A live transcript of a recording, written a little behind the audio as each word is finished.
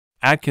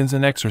Atkins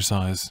and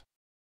Exercise.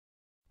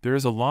 There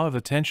is a lot of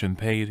attention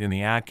paid in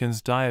the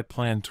Atkins diet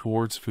plan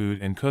towards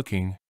food and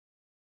cooking.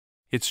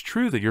 It's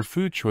true that your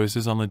food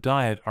choices on the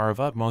diet are of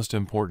utmost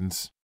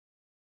importance.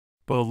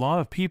 But a lot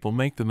of people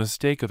make the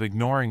mistake of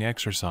ignoring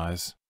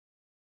exercise.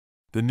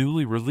 The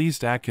newly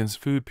released Atkins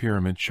Food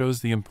Pyramid shows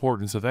the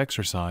importance of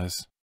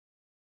exercise.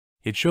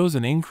 It shows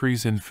an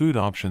increase in food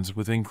options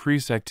with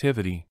increased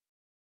activity.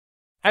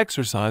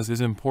 Exercise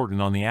is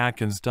important on the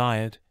Atkins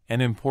diet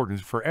and important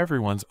for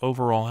everyone's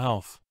overall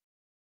health.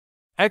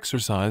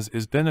 Exercise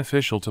is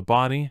beneficial to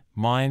body,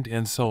 mind,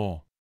 and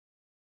soul.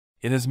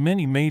 It has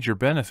many major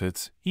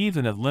benefits,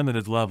 even at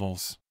limited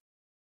levels.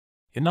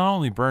 It not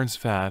only burns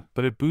fat,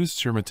 but it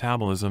boosts your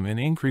metabolism and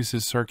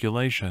increases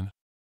circulation.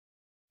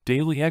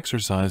 Daily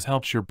exercise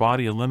helps your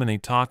body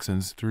eliminate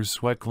toxins through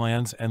sweat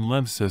glands and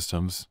lymph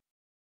systems.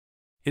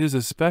 It is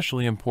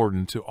especially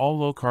important to all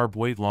low-carb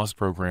weight loss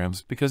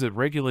programs because it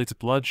regulates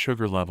blood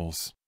sugar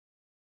levels.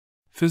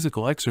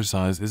 Physical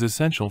exercise is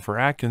essential for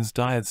Atkins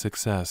diet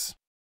success.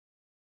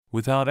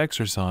 Without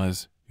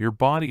exercise, your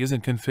body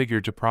isn't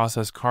configured to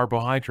process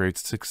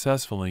carbohydrates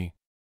successfully.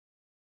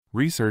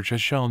 Research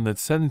has shown that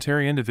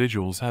sedentary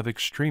individuals have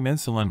extreme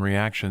insulin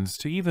reactions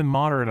to even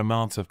moderate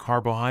amounts of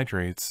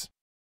carbohydrates.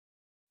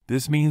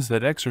 This means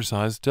that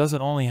exercise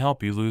doesn't only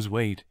help you lose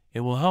weight,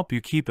 it will help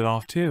you keep it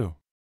off too.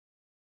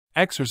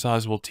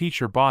 Exercise will teach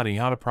your body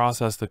how to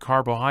process the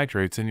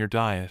carbohydrates in your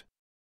diet.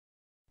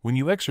 When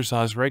you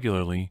exercise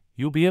regularly,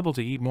 you'll be able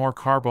to eat more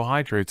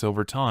carbohydrates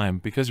over time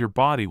because your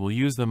body will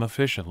use them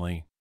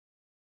efficiently.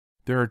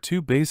 There are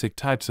two basic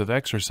types of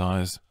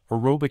exercise: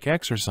 aerobic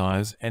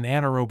exercise and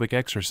anaerobic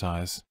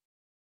exercise.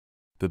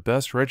 The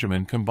best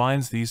regimen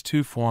combines these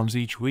two forms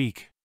each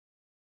week.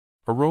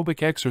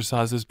 Aerobic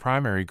exercise's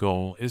primary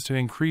goal is to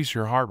increase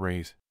your heart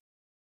rate.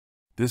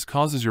 This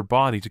causes your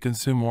body to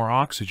consume more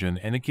oxygen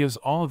and it gives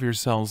all of your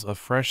cells a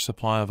fresh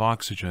supply of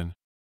oxygen.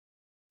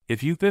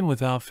 If you've been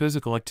without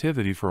physical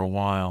activity for a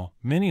while,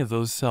 many of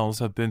those cells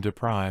have been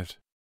deprived.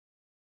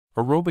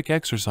 Aerobic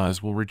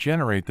exercise will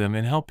regenerate them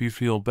and help you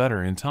feel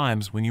better in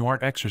times when you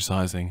aren't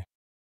exercising.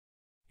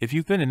 If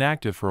you've been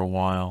inactive for a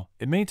while,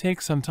 it may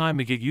take some time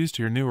to get used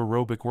to your new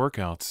aerobic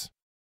workouts.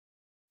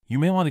 You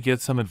may want to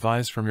get some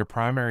advice from your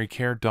primary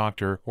care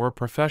doctor or a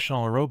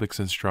professional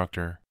aerobics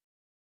instructor.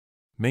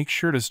 Make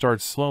sure to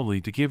start slowly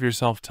to give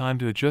yourself time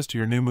to adjust to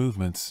your new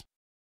movements.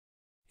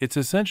 It's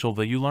essential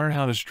that you learn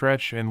how to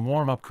stretch and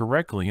warm up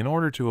correctly in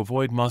order to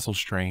avoid muscle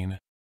strain.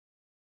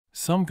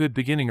 Some good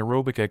beginning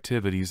aerobic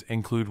activities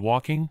include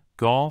walking,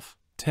 golf,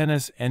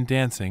 tennis, and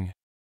dancing.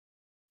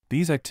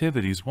 These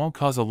activities won't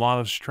cause a lot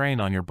of strain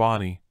on your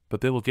body,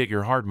 but they will get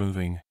your heart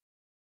moving.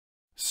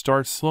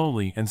 Start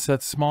slowly and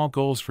set small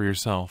goals for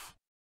yourself.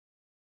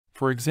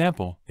 For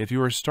example, if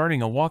you are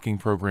starting a walking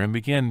program,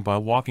 begin by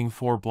walking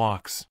 4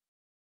 blocks.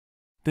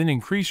 Then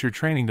increase your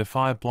training to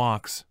 5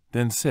 blocks,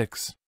 then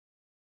 6.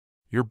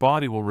 Your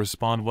body will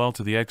respond well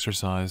to the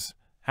exercise.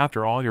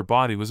 After all, your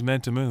body was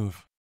meant to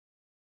move.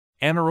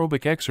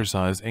 Anaerobic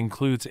exercise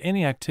includes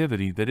any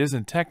activity that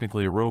isn't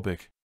technically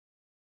aerobic.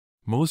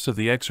 Most of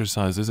the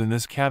exercises in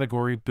this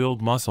category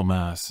build muscle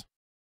mass.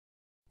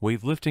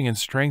 Weightlifting and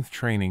strength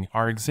training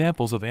are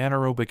examples of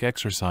anaerobic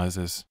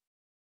exercises.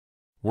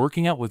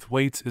 Working out with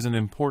weights is an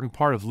important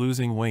part of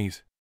losing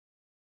weight.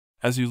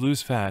 As you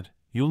lose fat,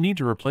 you'll need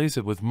to replace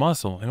it with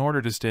muscle in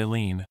order to stay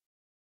lean.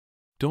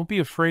 Don't be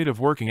afraid of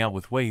working out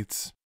with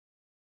weights.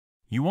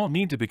 You won't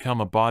need to become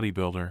a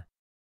bodybuilder.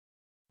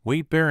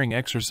 Weight-bearing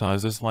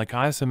exercises like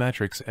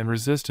isometrics and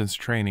resistance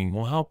training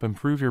will help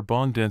improve your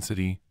bone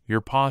density, your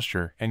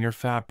posture, and your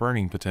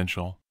fat-burning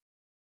potential.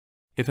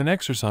 If an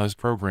exercise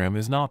program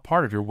is not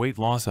part of your weight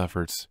loss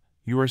efforts,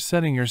 you are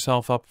setting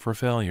yourself up for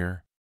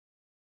failure.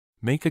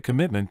 Make a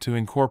commitment to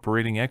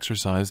incorporating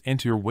exercise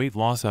into your weight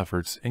loss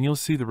efforts and you'll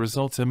see the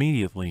results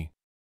immediately.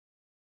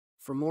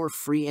 For more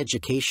free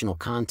educational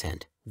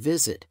content,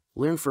 visit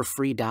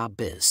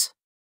learnforfree.biz.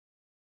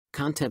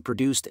 Content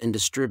produced and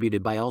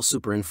distributed by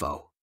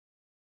AllSuperInfo.